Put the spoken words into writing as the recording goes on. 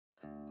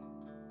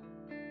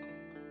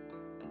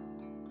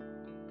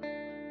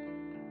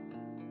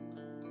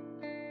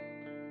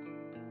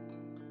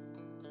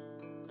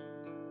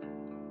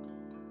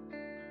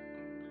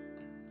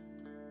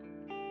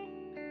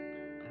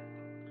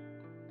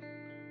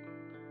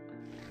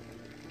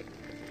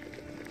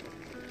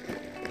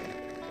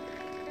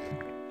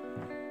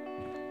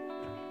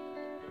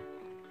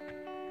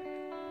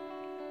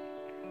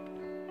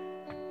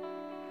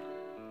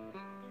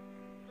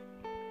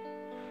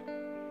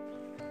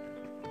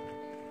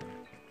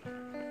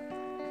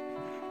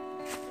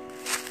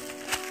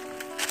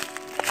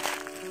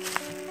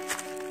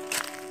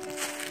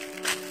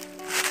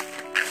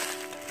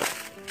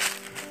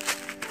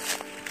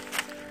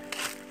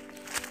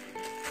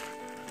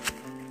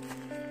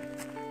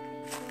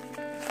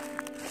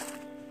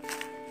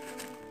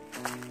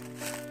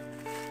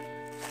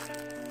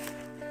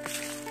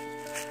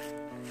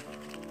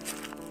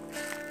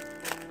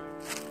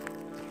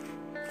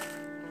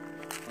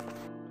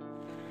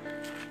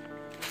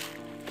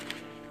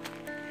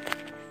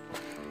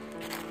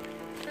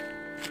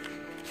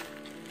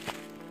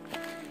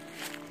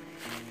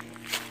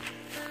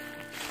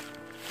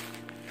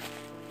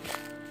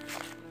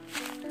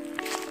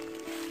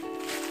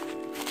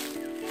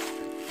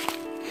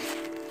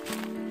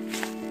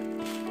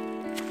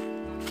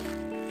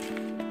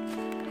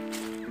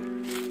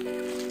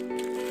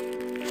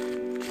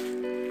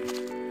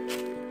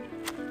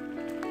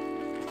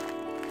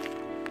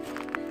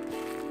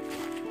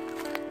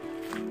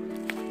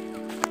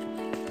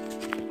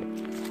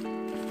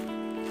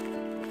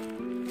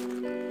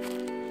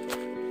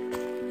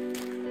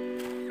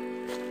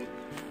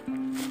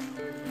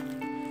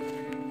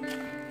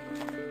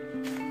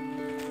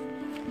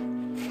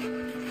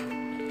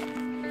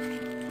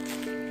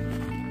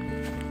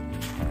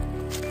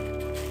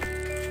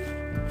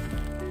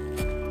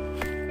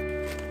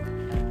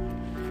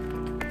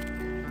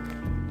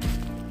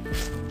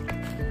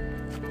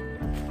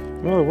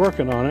Well, they're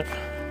working on it.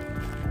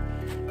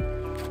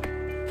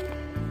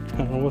 I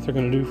don't know what they're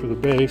going to do for the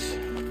base,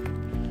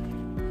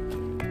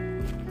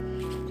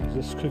 because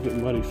this could get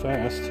muddy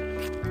fast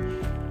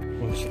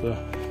once the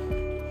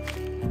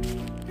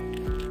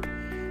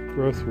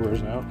growth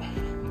wears out.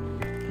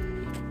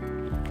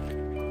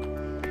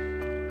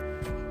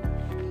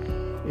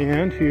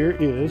 And here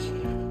is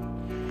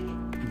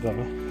the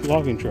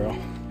logging trail,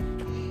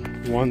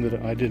 one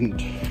that I didn't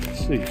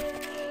see.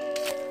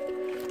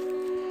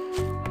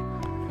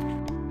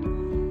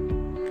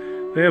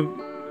 They have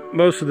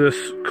most of this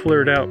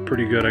cleared out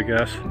pretty good, I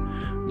guess,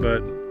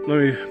 but let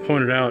me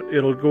point it out.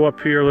 It'll go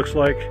up here, looks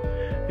like,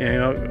 and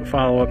it'll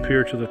follow up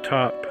here to the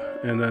top,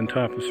 and then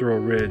top of Thorough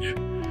Ridge.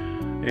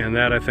 And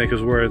that, I think,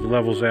 is where it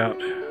levels out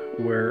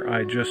where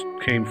I just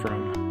came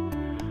from.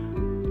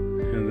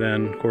 And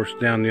then, of course,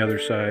 down the other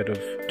side of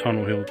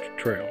Tunnel Hill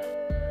Trail.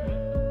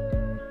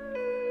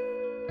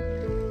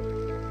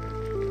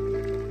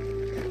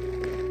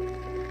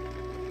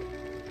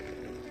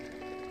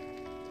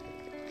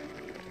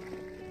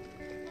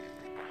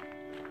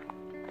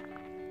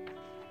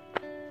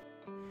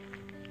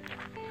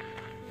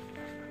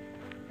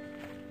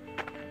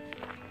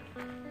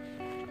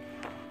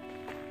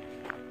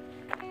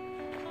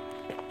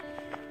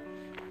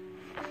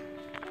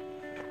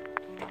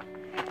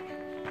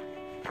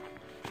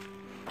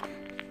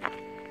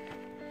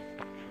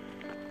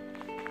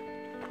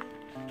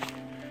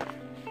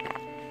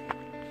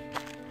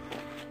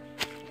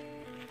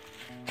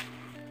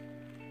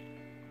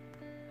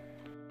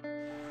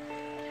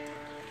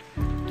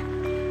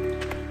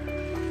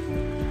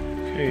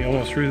 Okay,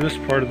 almost through this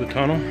part of the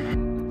tunnel.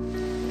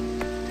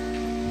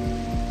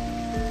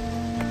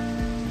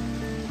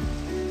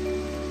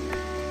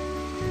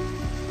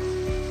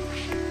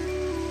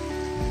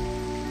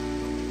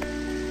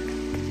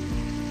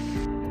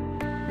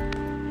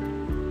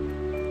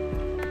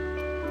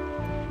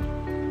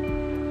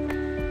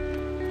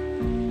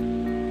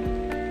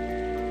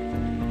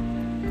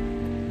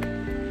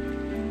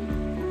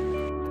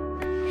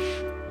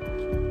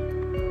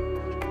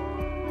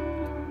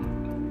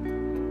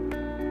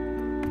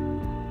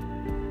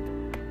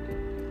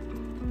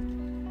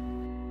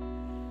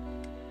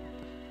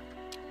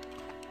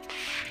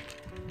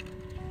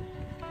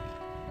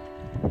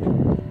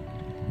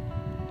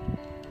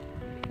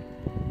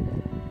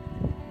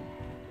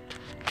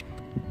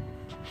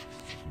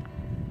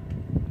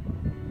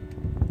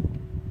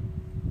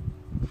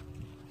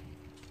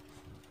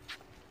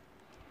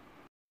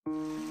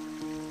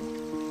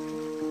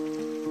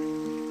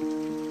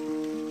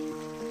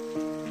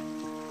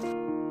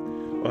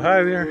 Well,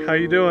 hi there, how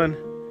you doing?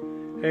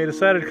 Hey,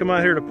 decided to come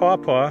out here to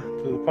Pawpaw,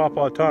 to the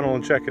Pawpaw Tunnel,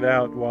 and check it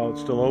out while it's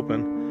still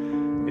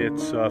open.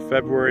 It's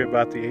February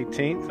about the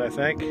 18th, I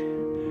think,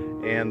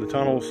 and the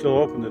tunnel is still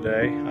open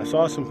today. I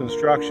saw some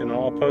construction, and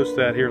I'll post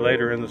that here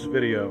later in this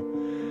video.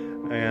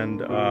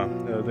 And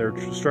they're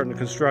starting to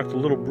construct a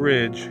little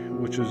bridge,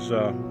 which is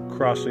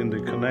crossing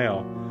the canal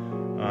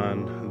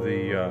on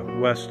the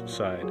west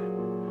side.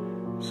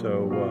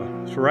 So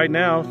right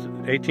now,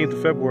 18th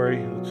of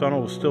February, the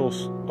tunnel is still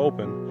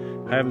open.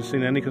 I haven't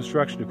seen any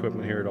construction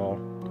equipment here at all.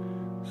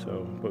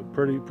 So, but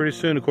pretty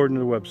soon, according to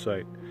the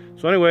website.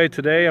 So anyway,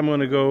 today I'm going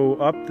to go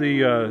up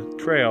the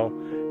trail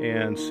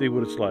and see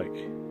what it's like.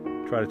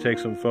 Try to take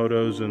some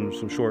photos and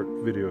some short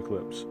video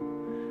clips.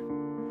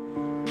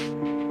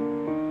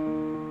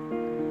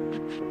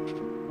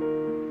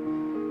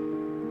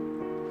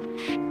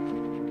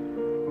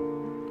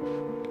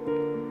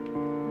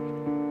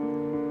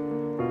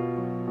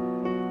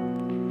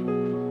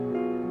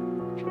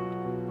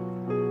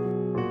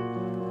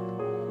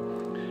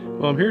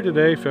 Well, I'm here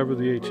today,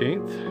 February the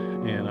 18th,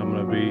 and I'm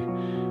going to be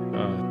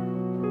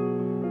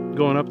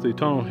going up the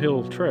Tunnel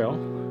Hill Trail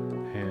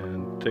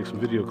and take some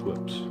video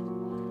clips.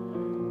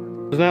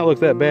 It does not look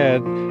that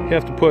bad. You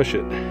have to push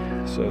it,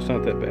 so it's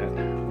not that bad.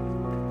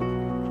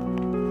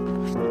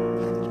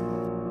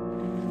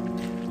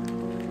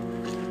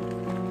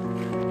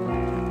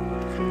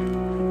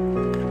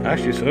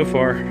 Actually, so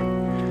far,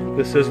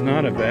 this is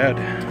not a bad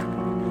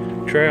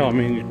trail. I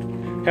mean,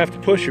 you have to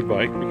push your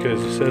bike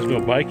because it says no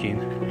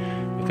biking.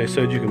 They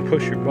said you can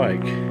push your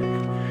bike.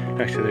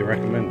 Actually, they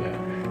recommend that.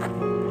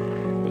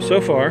 But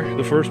so far,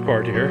 the first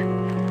part here,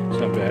 it's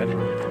not bad.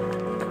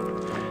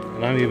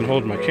 And I'm even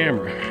holding my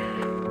camera,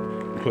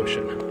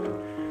 pushing.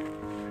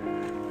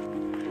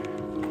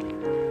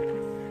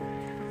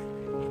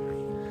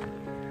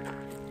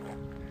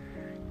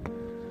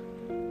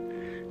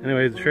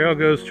 Anyway, the trail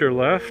goes to your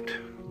left,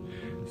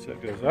 so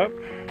it goes up.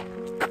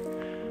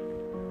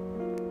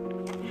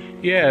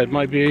 Yeah, it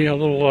might be a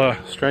little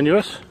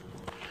strenuous.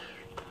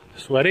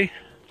 Sweaty,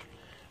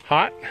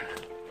 hot,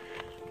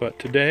 but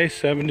today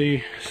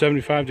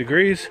 75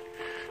 degrees,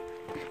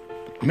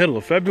 middle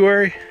of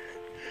February.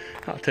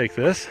 I'll take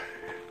this.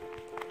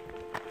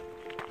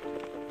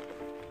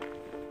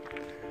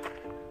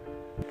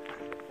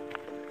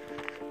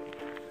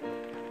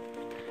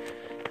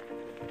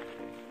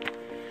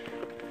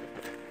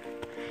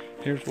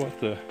 Here's what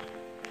the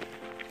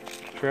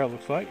trail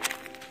looks like.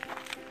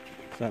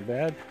 It's not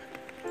bad.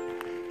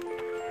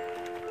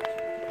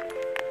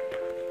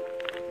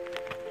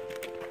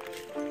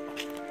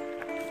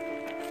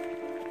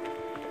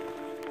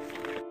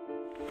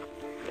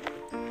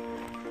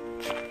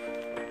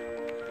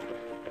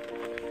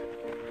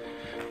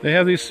 They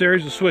have these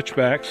series of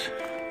switchbacks.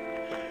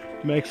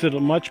 Makes it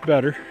much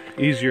better,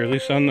 easier, at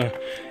least on the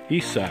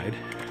east side.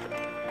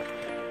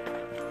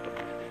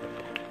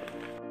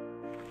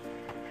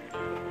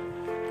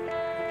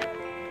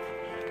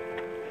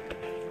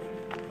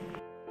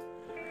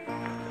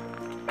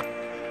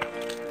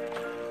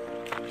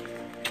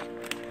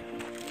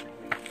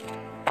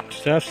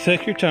 Just have to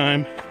take your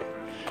time.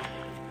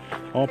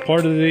 All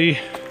part of the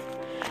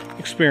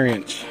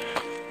experience.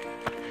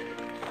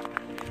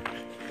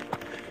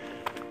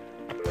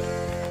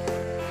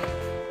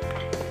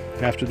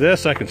 After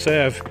this, I can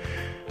say I've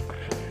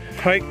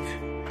hiked,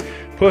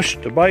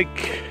 pushed a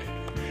bike,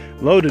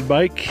 loaded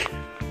bike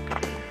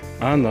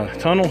on the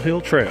Tunnel Hill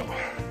Trail.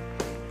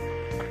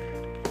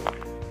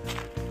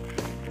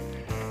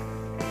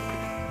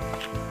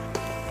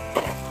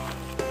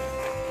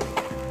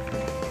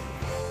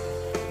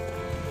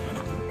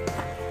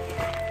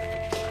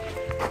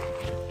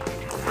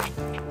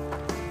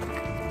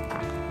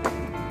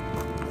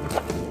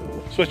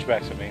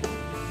 Switchbacks, I mean.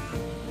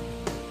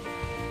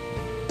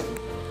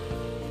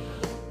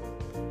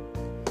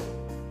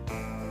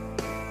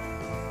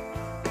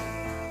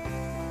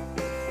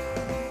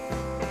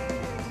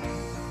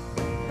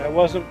 That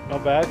wasn't a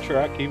bad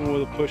track, even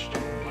with a pushed,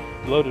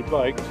 loaded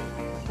bike.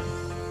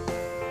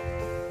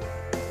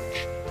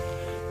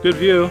 Good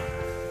view,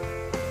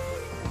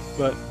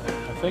 but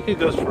I think it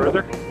goes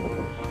further,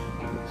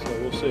 so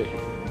we'll see.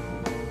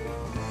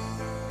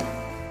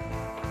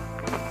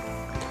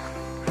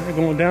 We're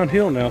going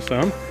downhill now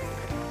some.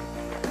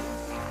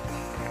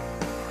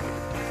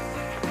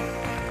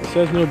 It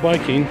says no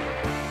biking.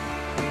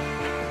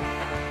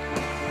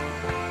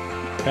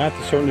 Path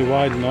is certainly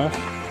wide enough.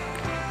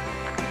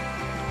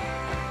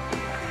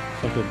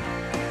 It's like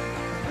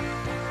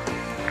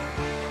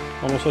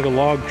almost like a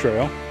log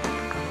trail.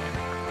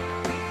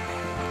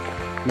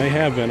 May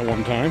have been at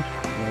one time,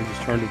 and I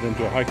just turned it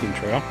into a hiking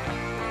trail.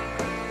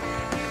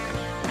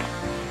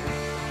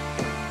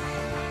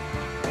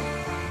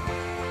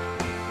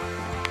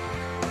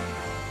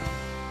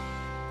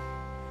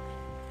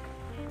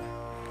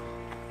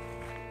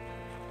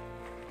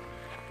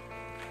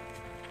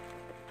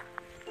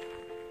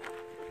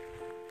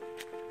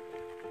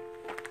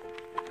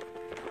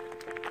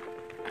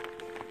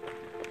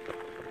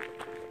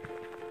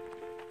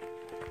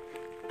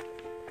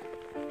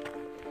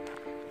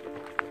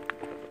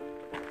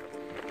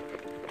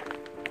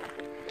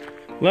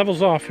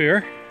 Levels off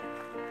here.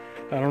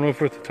 I don't know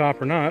if we're at the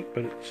top or not,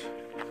 but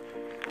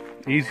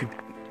it's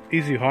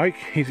easy hike,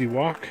 easy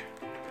walk,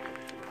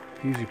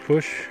 easy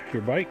push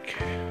your bike.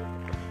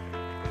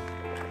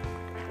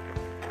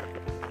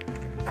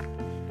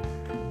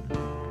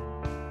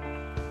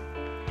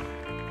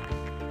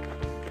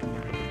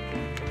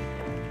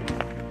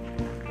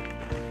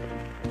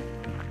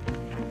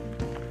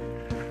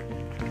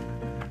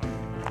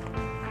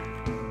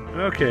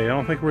 Okay, I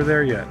don't think we're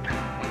there yet.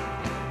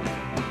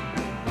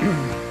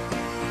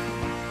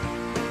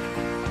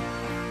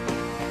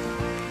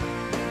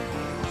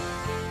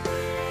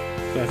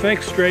 So I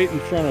think straight in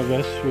front of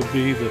us will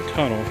be the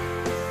tunnel.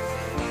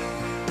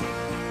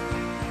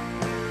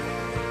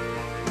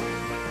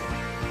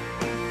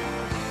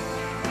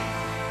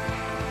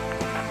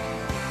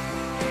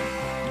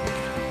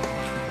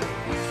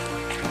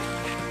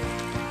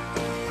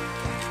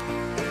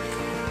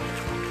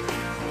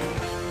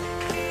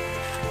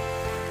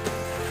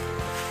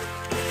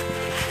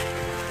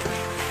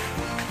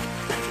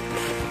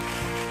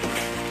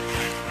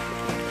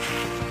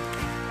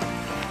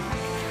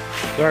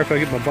 Sorry if I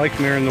get my bike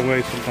mirror in the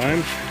way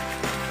sometimes.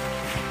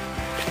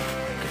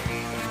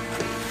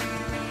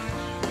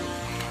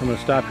 I'm going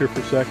to stop here for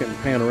a second and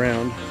pan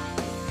around.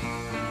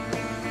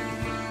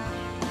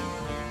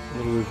 A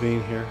little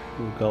ravine here,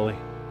 a little gully.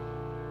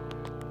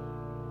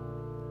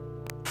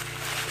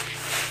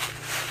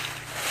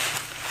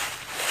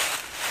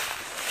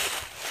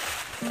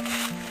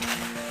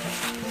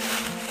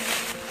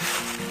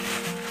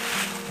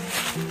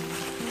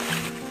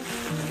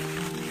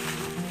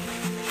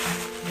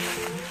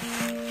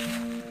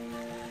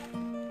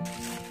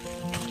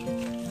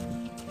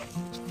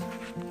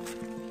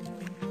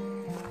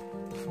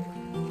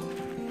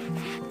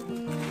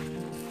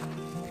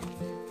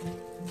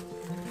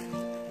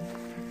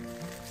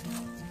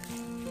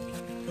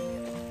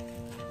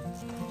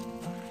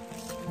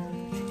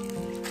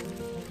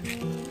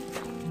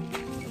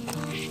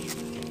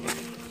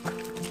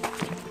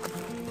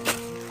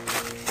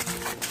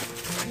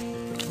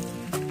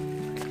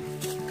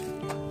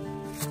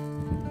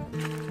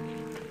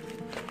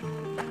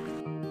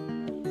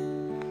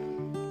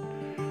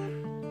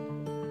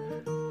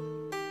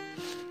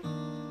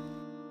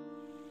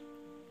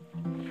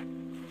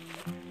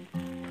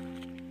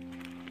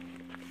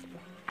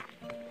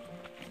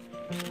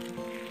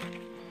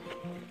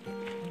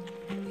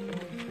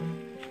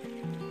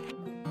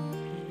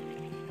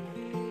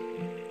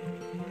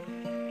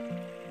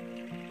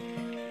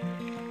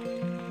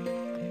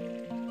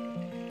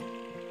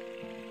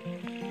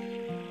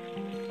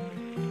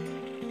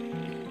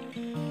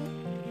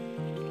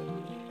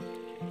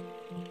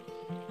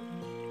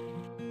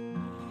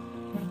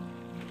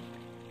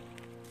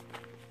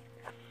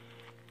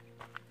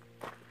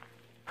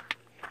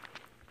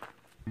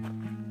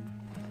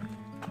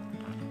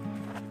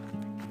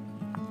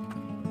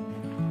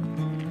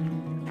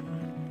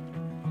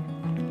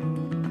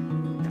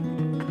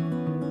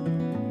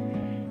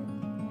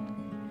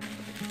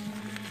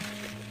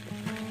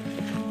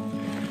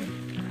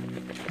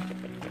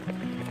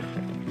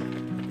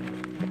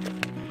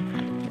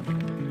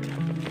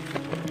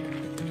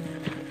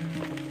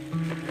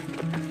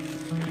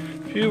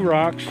 Few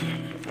rocks,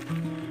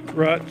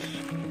 ruts,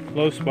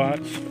 low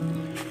spots.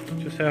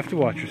 Just have to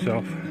watch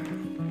yourself.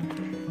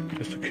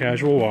 Just a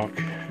casual walk.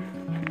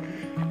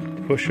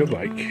 Push a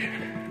bike.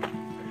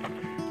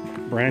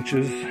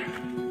 Branches.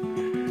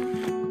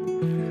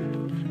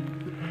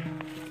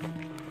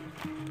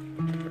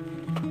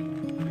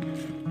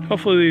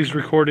 Hopefully these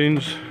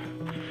recordings,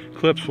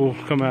 clips will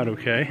come out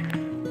okay.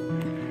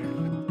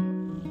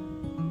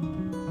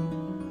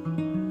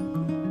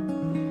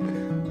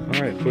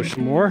 All right, push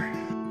some more.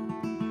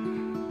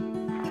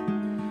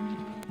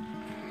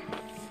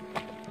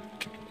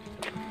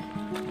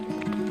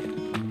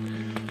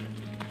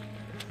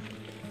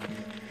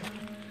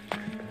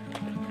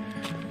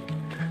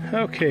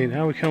 Okay,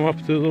 now we come up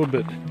to a little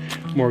bit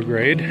more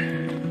grade.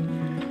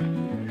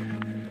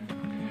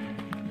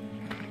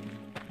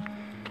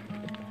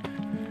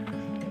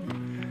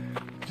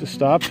 Just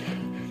stop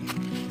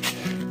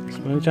as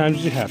many times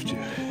as you have to.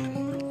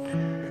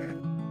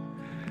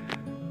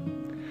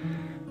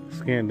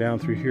 Scan down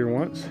through here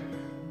once.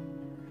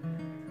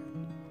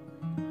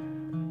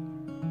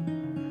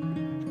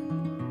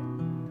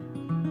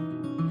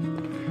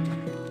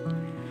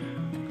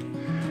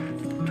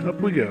 Up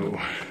we go.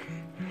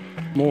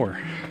 More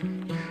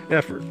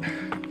effort.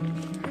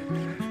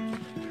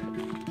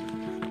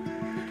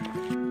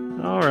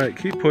 All right,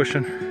 keep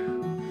pushing.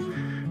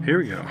 Here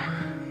we go.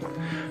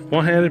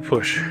 One-handed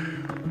push.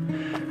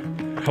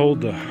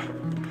 Hold the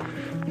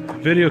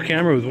video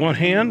camera with one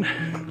hand,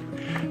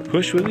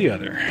 push with the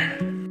other.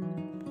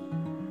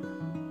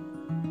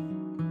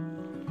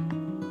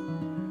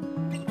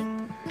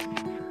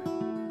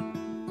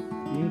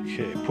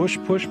 Okay, push,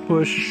 push,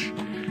 push.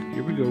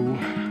 Here we go.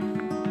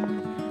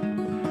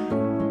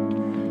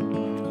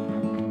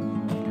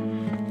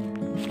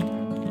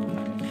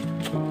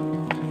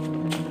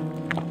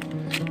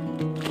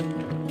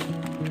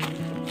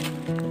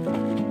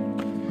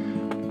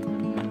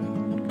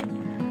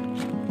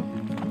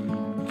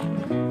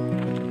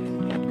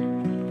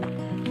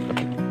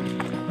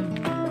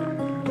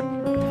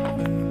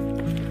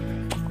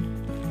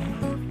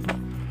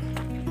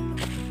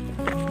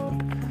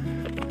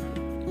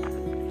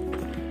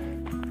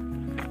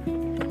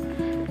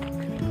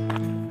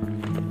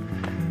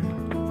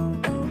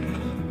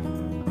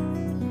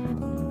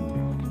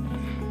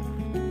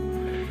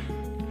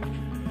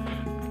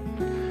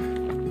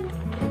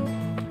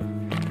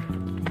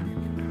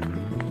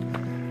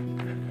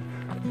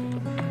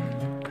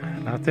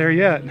 Not there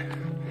yet.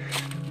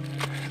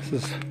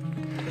 This is,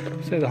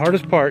 say, the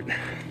hardest part.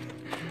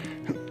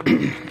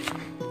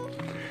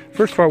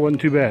 First part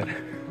wasn't too bad.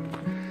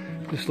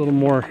 Just a little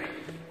more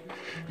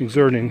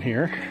exerting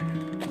here.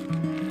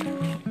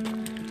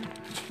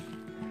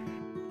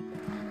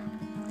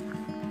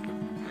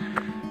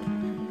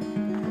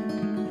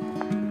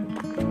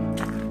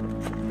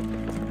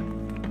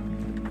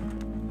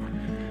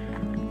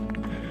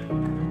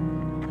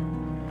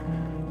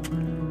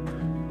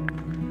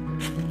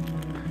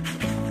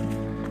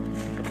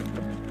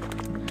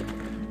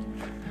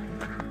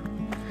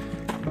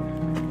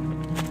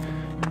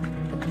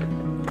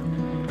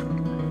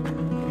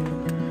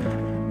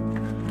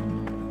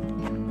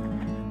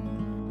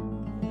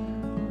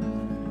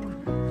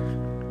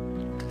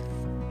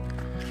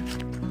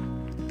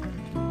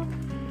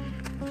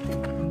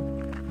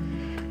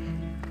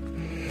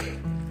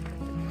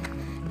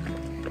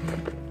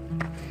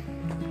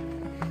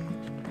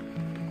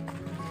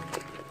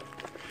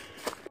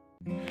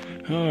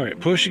 All right,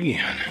 push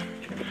again.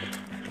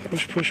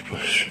 Push, push,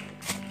 push.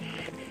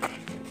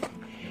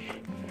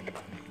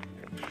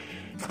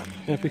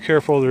 You have to be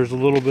careful, there's a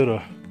little bit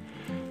of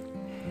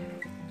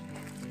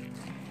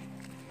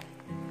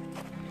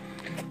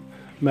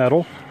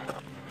metal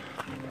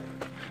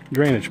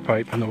drainage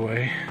pipe in the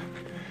way.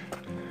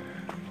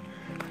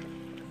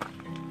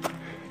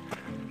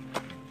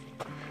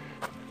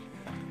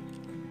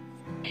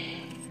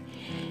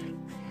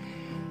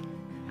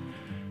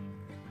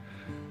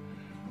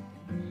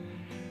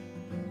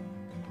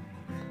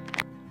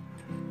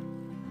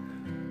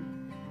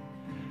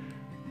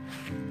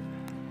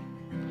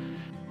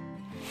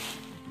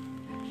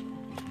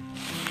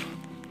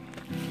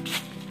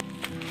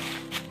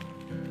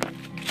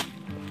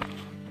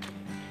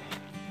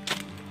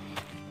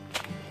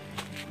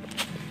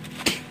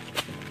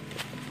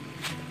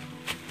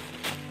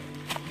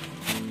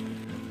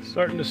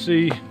 Starting to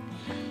see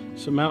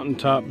some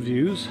mountaintop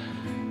views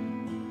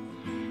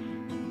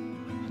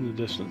in the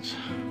distance.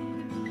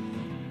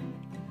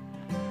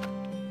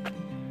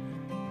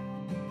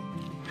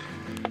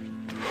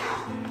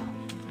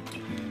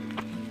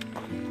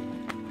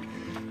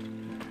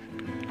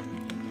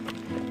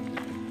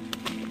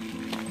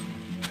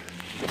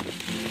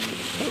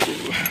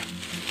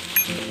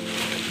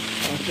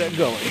 that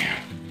gully.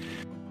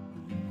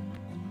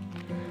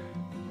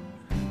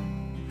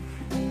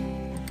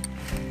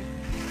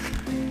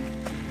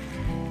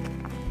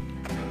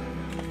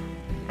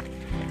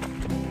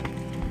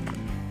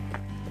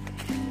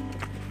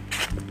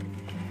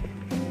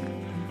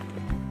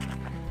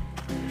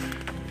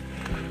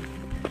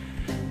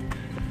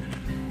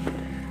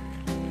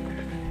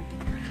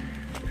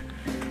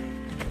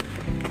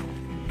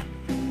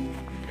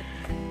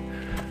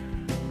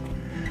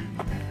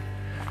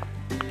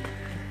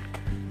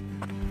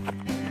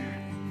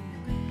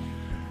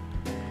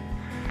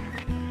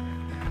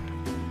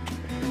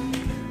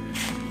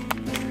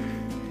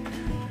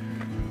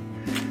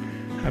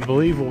 I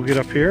believe we'll get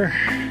up here,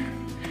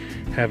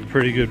 have a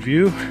pretty good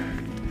view,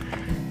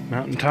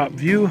 mountaintop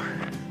view,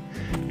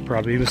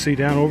 probably even see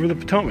down over the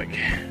Potomac.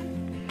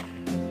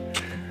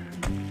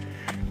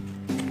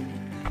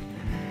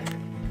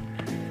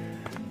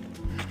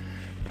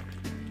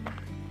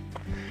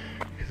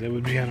 Because that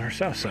would be on our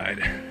south side.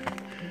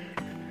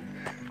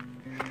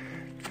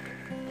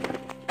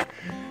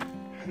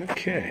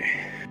 Okay.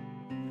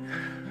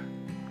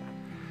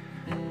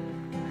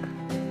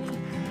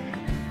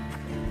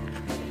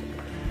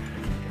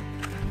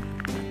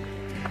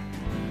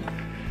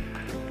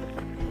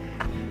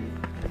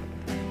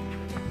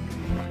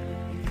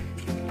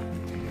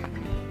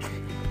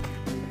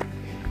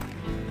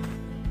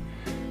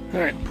 All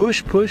right,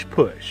 push, push,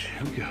 push.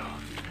 Here we go.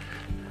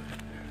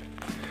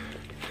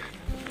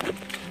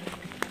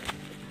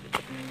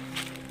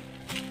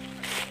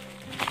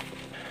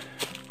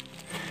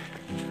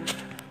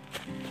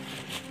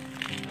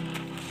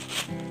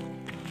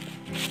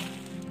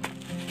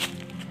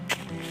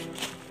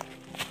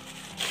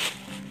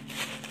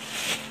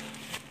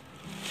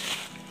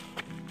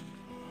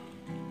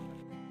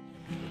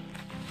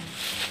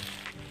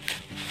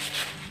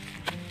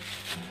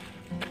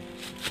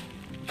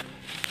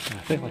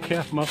 I think my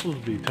calf muscles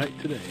will be tight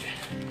today.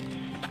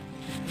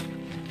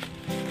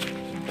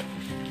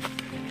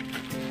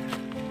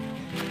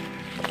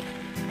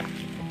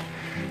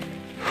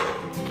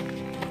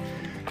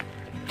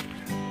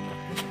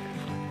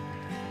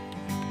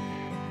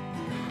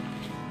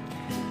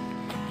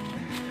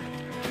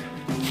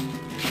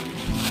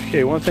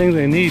 Okay, one thing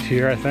they need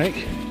here, I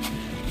think,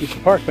 is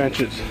some park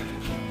benches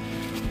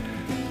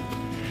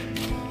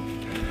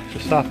to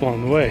stop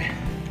along the way.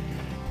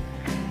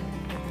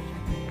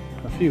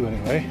 Few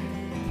anyway.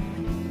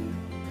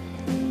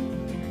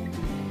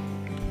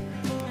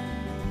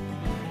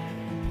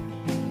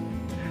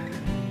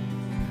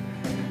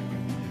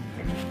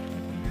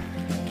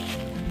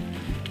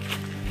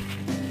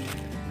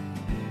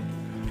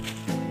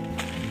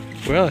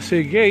 Well, I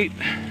see a gate.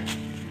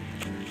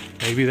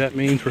 Maybe that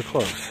means we're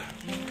close.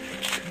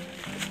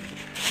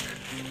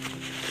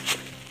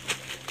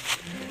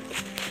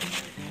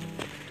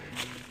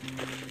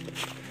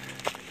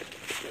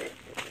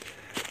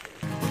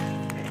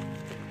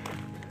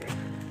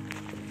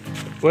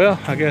 Well,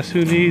 I guess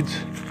who needs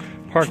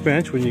park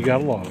bench when you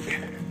got a log?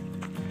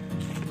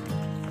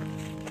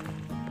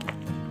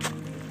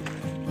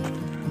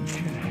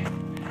 Okay.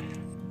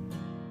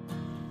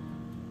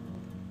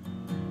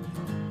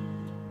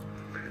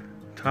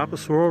 Top of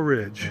Sorrel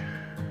Ridge.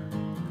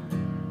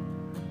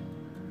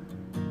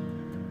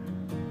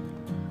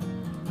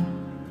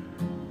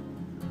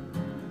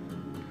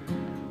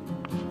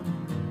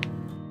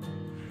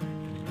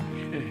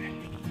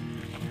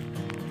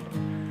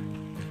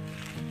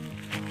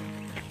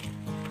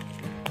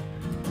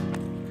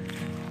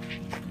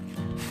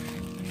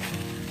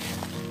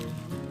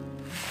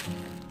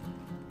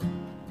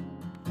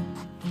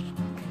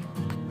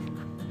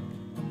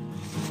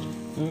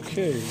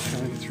 Okay,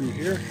 trying to get through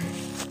here.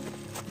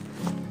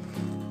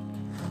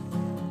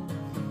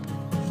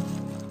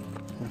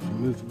 Have to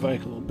move the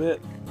bike a little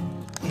bit.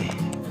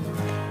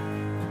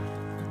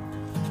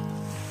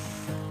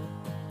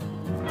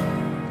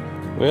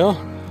 Well,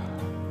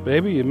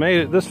 baby, you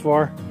made it this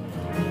far.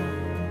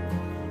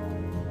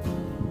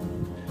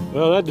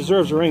 Well, that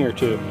deserves a ring or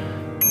two.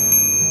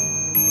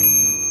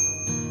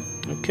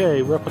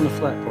 Okay, we're up on the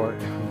flat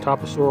part, on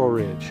top of Sorrel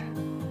Ridge.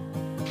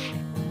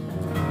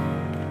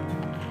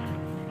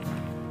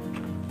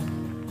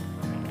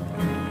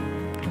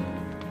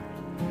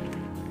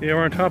 Yeah,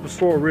 we're on top of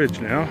Sorrel Ridge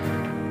now.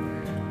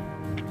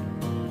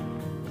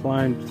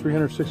 Climbed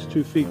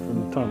 362 feet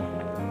from the tunnel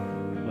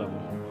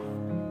level.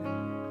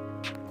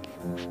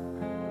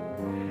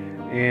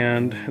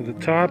 And at the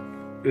top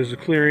is a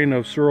clearing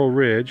of Sorrel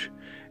Ridge,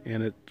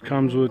 and it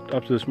comes with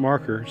up to this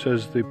marker. It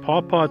says the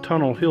Pawpaw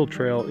Tunnel Hill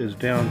Trail is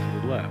down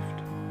to the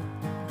left.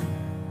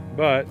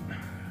 But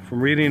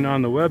from reading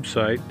on the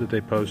website that they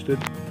posted,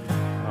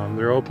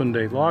 they're opened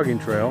a logging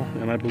trail,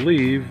 and I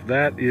believe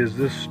that is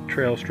this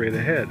trail straight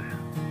ahead.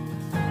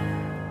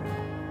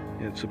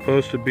 It's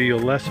supposed to be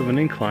less of an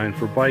incline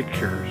for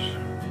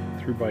bikers,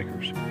 through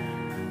bikers.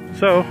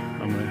 So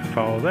I'm going to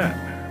follow that.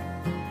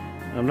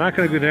 I'm not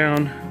going to go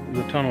down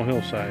the tunnel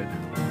hillside,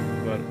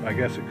 but I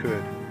guess it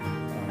could.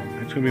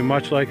 It's going to be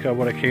much like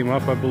what I came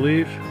up, I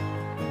believe,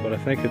 but I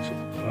think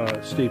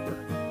it's steeper.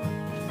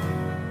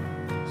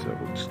 So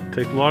let's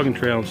take the logging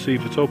trail and see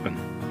if it's open.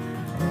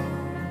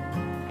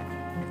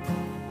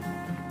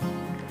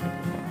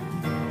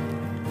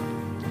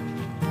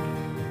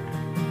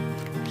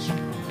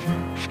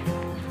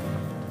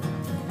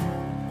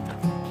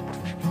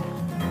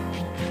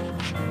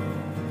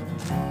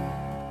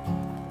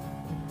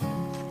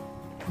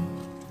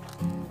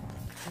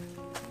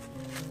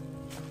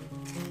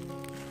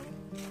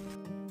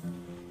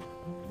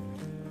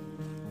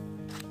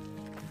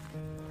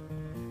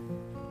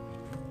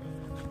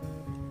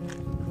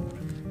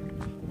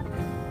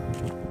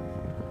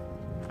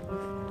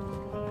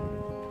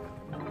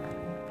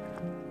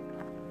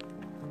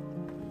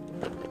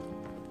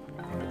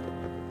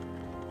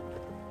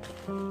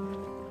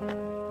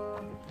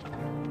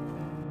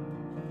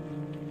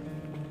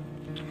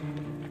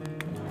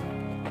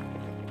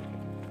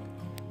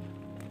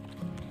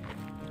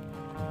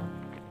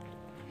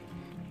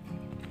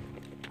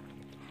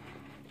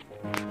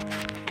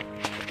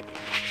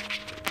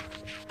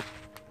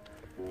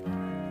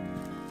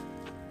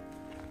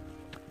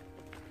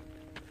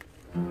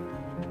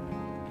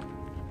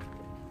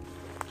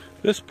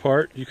 This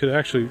part you could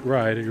actually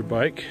ride your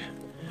bike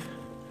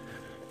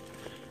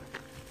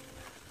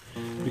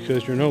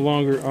because you're no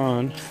longer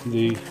on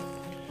the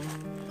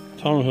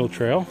Tunnel Hill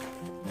Trail.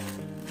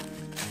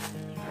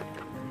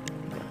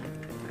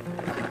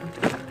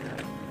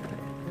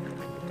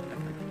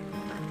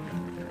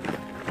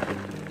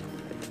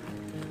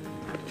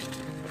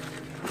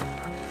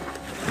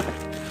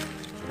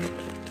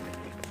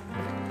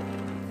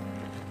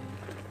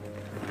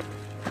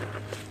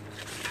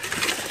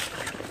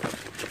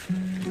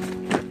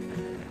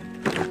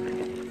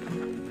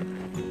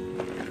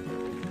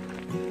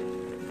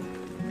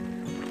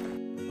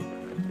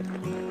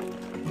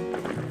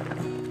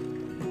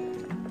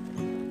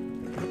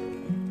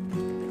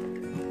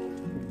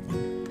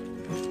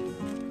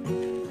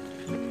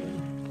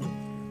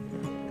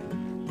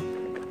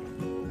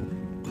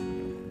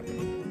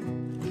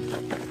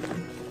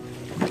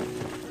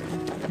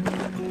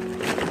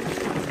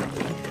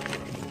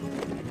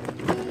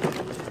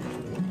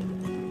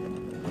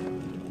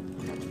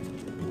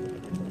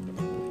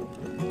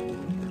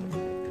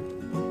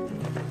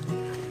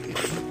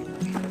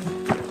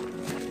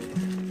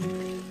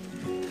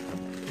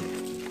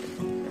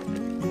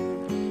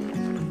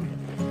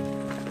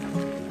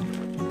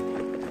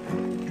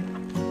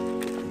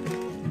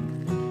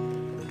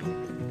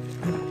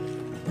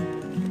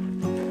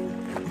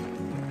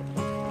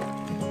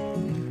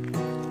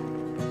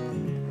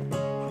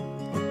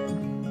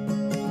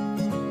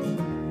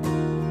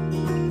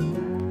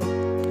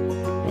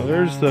 Well,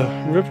 there's the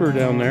river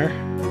down there.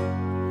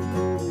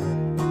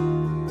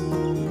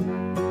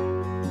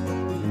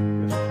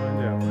 Let's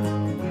find out.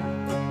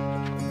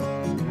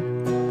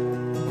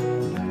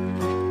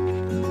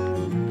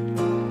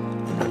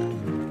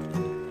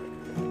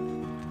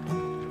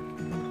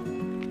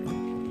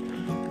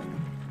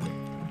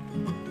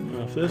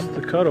 Well, if this is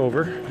the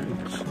cutover,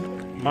 it's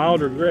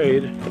milder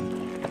grade.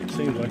 It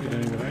seems like it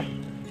anyway.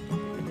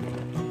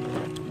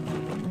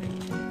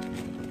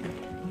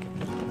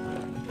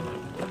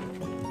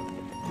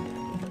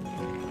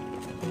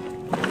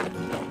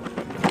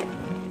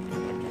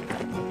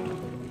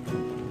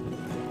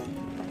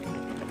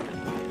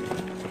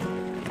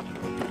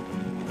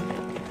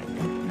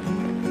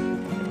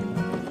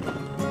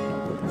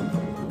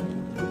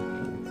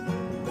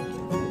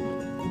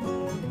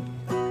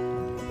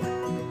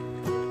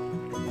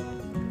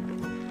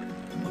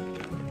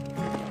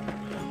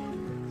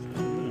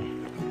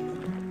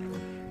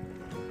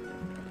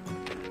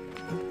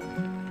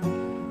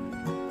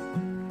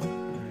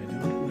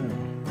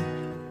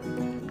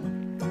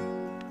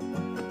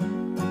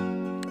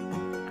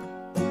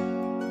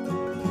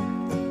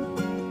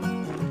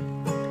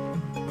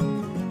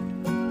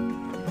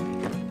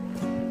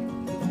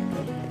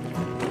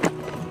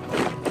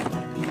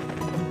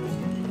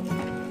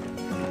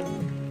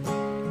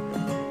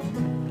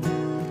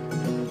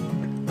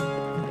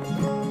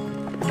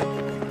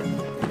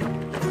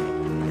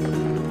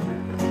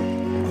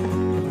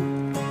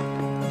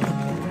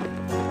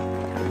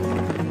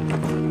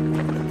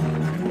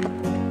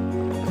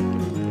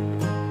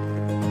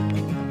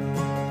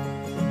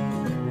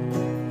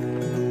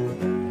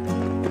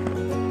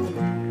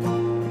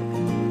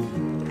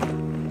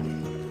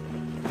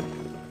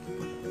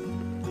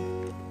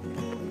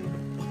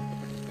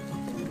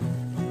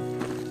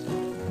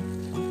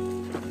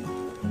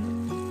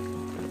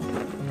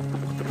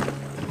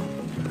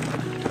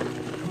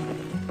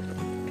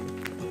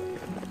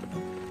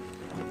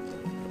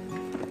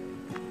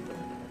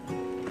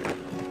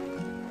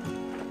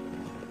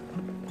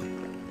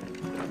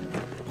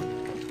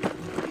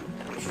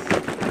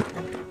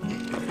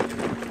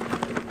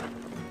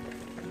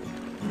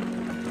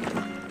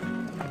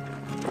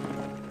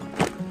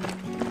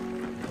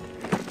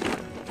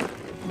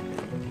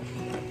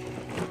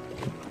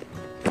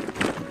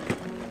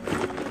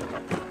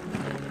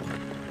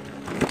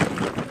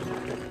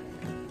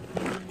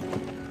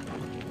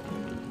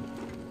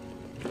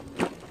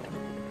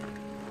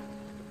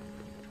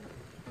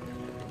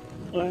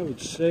 I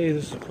would say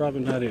this is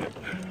probably not it.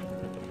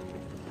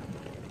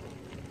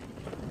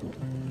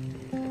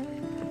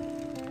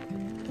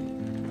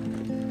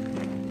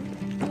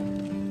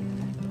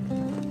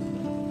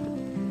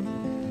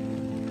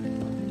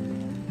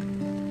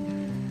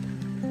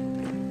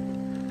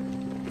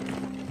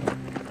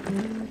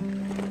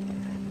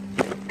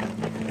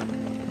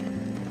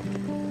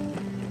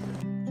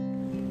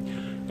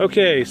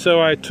 Okay,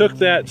 so I took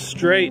that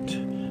straight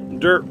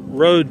dirt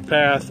road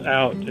path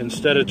out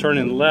instead of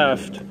turning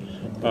left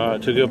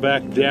to go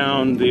back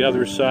down the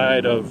other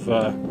side of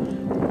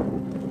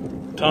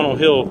Tunnel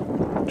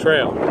Hill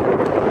Trail.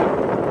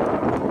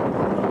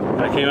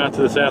 I came out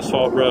to this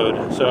asphalt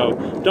road, so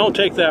don't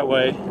take that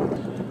way.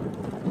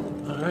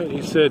 Alright,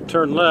 he said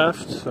turn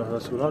left, so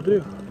that's what I'll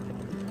do.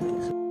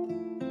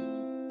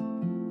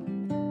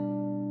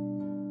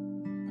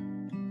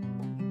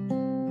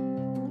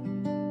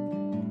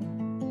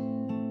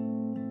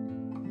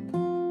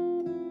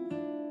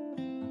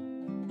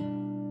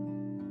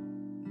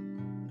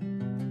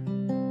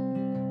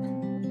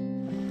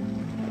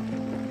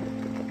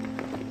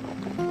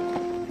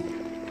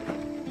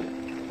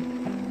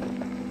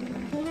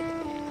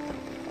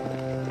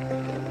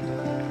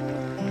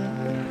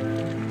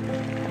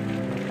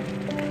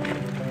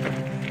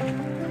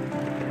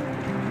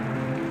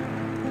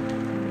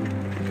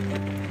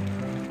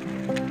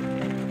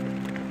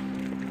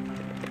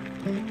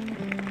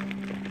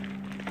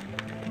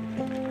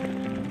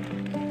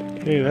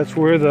 Okay, that's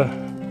where the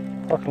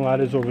parking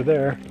lot is over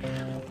there.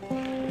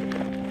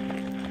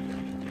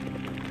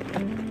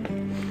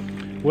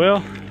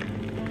 Well,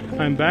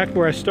 I'm back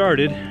where I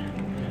started,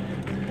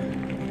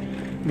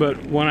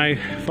 but when I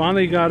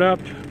finally got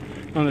up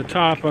on the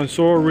top on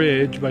Sorrel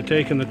Ridge by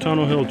taking the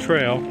Tunnel Hill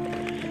Trail,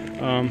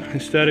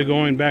 instead of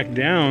going back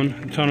down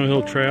the Tunnel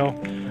Hill Trail,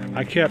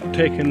 I kept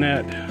taking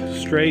that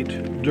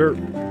straight dirt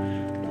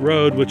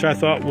road, which I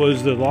thought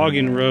was the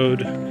logging road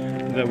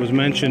that was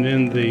mentioned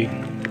in the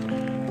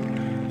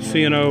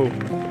C&O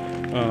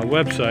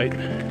website,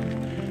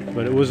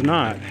 but it was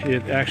not.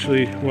 It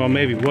actually, well,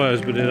 maybe it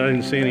was, but I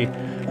didn't see any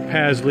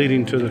paths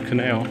leading to the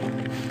canal.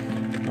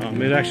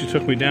 It actually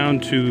took me down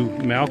to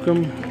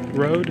Malcolm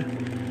Road,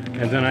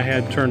 and then I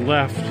had turned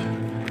left.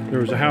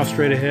 There was a house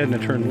straight ahead, and I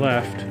turned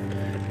left,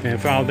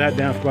 and followed that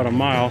down for about a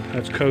mile.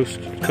 That's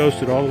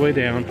coasted all the way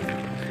down,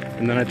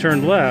 and then I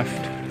turned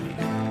left,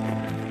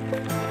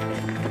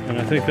 and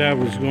I think that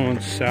was going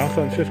south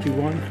on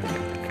 51.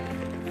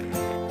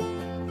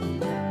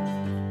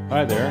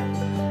 Hi there.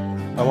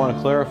 I want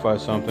to clarify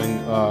something.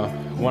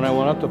 When I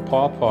went up to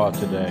Pawpaw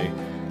today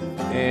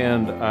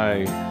and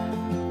I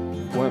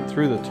went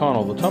through the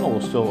tunnel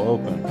was still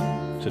open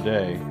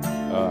today.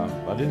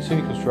 I didn't see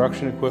any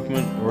construction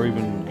equipment or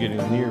even getting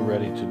near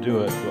ready to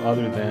do it,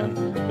 other than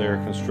they're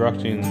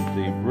constructing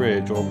the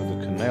bridge over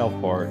the canal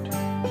part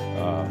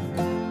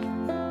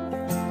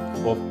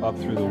up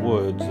through the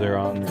woods there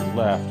on your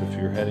left if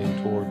you're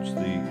heading towards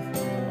the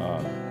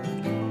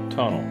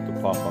tunnel, the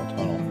Pawpaw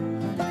Tunnel.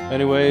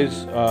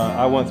 Anyways,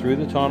 I went through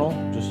the tunnel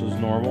just as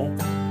normal,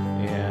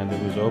 and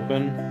it was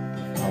open.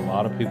 A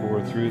lot of people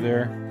were through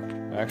there.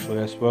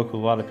 Actually, I spoke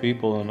with a lot of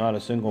people, and not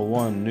a single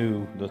one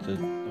knew that the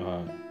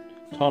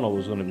tunnel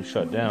was going to be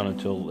shut down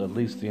until at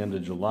least the end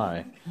of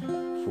July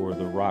for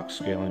the rock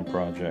scaling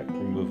project,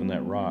 removing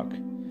that rock.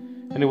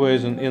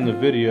 Anyways, in the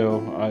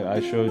video,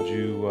 I showed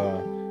you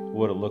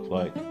what it looked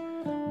like.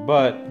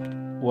 But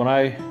when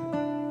I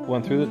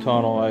went through the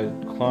tunnel,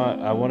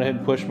 I went ahead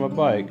and pushed my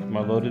bike,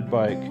 my loaded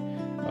bike,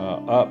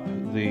 up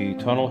the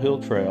Tunnel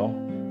Hill Trail.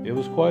 It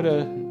was quite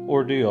an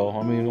ordeal.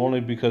 I mean, only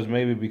because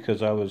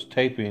I was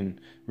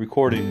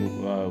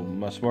recording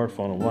my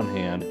smartphone in one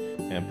hand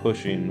and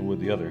pushing with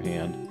the other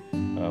hand.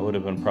 It would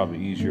have been probably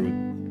easier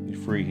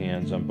with free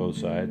hands on both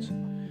sides.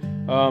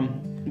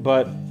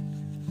 But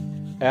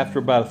after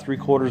about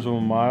 3/4 of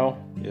a mile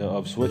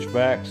of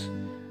switchbacks,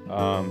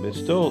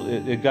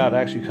 it got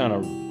actually kind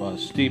of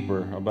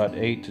steeper, about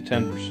 8 to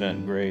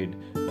 10% grade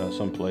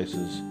some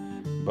places.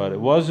 But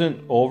it wasn't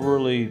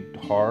overly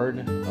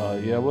hard.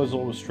 Yeah, it was a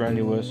little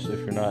strenuous if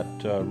you're not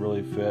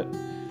really fit.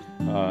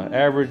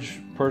 Average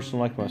person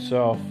like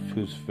myself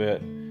who's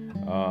fit,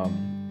 I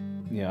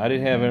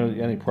didn't have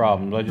any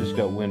problems. I just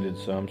got winded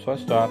some, so I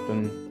stopped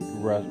and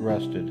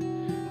rested.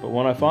 But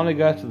when I finally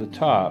got to the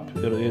top,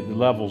 it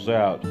levels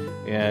out,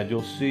 and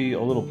you'll see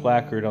a little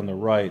placard on the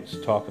right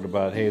talking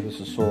about, hey, this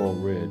is Sorrel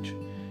Ridge.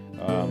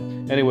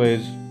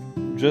 Anyways,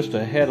 just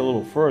ahead a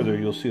little further,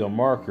 you'll see a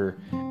marker,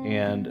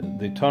 and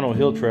the Tunnel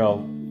Hill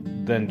Trail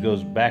then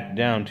goes back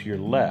down to your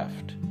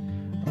left.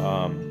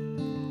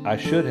 I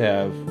should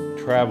have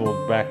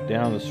traveled back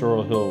down the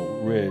Sorrel Hill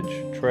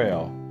Ridge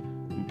Trail,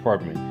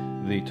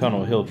 the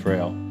Tunnel Hill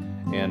Trail,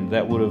 and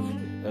that would have,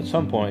 at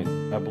some point,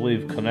 I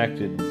believe,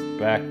 connected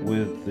back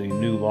with the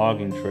new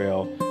logging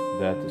trail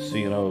that the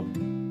C&O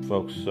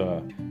folks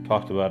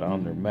talked about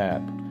on their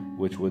map,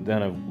 which would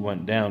then have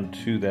went down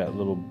to that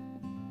little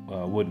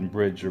wooden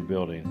bridge they're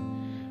building.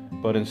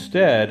 But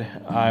instead,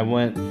 I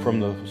went from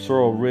the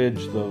Sorrel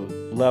Ridge, the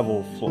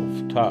level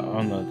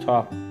on the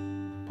top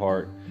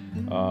part,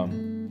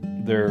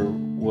 there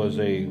was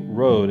a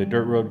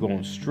dirt road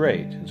going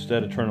straight.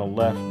 Instead of turning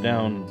left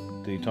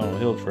down the Tunnel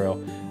Hill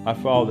Trail, I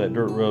followed that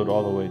dirt road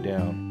all the way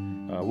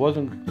down.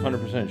 Wasn't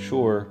 100%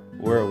 sure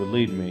where it would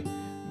lead me,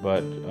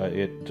 but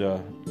it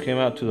came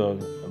out to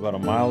about a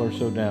mile or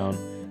so down.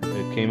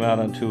 It came out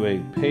onto a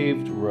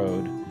paved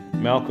road,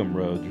 Malcolm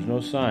Road. There's no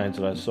signs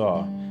that I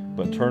saw,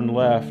 but turn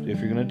left if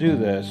you're going to do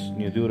this.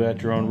 You do it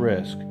at your own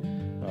risk.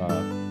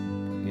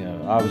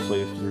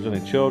 Obviously, if there's any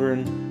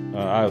children,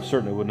 I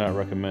certainly would not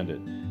recommend it.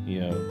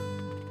 You're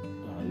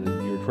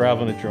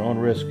traveling at your own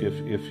risk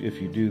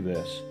if you do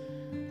this.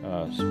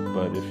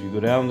 But if you go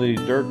down the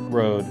dirt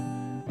road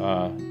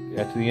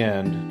at the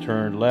end,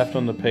 turn left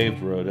on the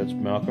paved road, that's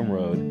Malcolm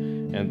Road,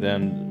 and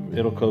then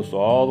it'll coast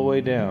all the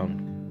way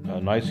down, a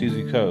nice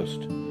easy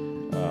coast,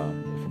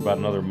 for about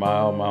another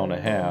mile and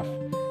a half,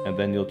 and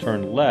then you'll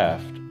turn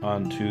left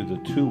onto the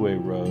two-way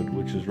road,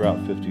 which is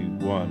Route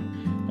 51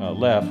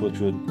 left, which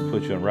would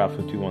put you on Route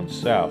 51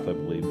 south, I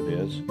believe it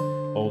is,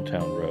 Old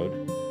Town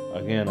Road.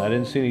 Again, I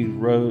didn't see any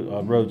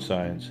road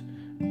signs,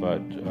 but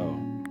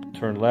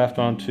turn left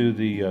onto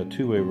the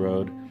two-way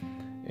road,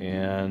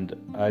 and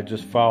I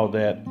just followed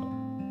that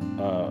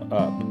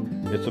up.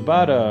 It's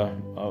about a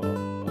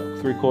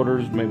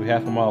 3/4, maybe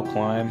half a mile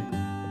climb,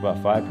 about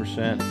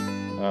 5%.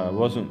 It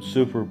wasn't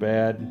super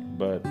bad,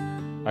 but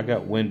I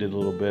got winded a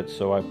little bit,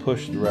 so I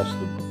pushed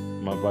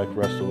my bike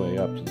rest of the way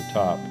up to the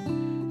top.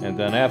 And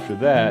then after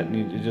that,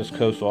 you just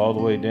coast all the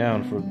way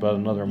down for about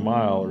another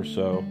mile or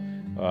so,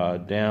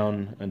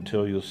 down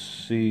until you'll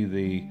see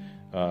the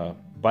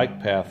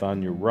bike path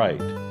on your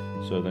right.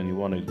 So then you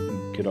want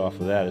to get off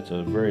of that. It's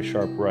a very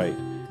sharp right,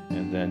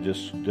 and then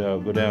just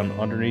go down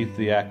underneath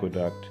the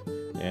aqueduct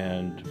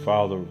and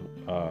follow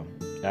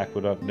the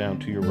aqueduct down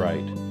to your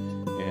right,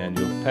 and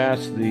you'll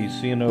pass the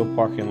C&O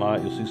parking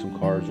lot. You'll see some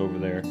cars over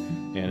there,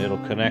 and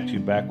it'll connect you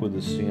back with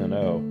the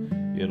C&O.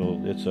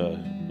 It's a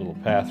little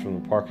path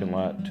from the parking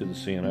lot to the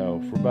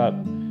C&O for about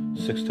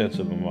 0.6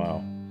 of a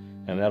mile,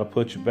 and that'll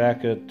put you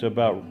back at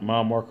about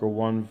mile marker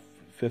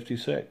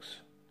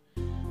 156.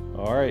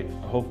 All right,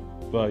 I hope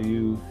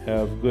you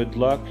have good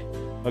luck.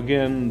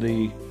 Again,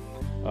 the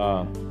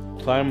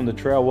climbing the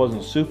trail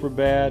wasn't super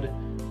bad.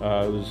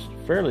 It was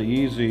fairly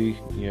easy,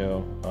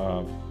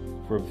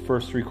 for the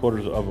first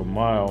 3/4 of a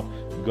mile,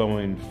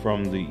 going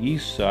from the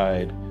east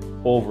side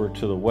over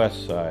to the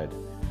west side.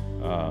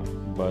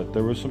 But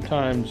there were some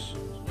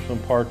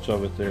parts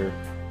of it there,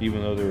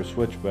 even though there were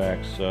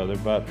switchbacks, they're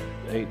about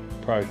 8,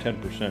 probably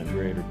 10%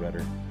 grade or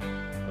better.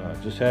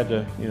 Just had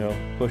to,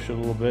 push it a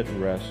little bit and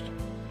rest.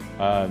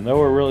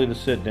 Nowhere really to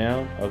sit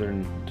down, other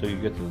than until you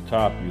get to the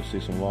top, you'll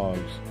see some logs.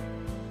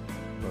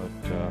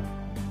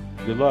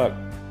 But good luck.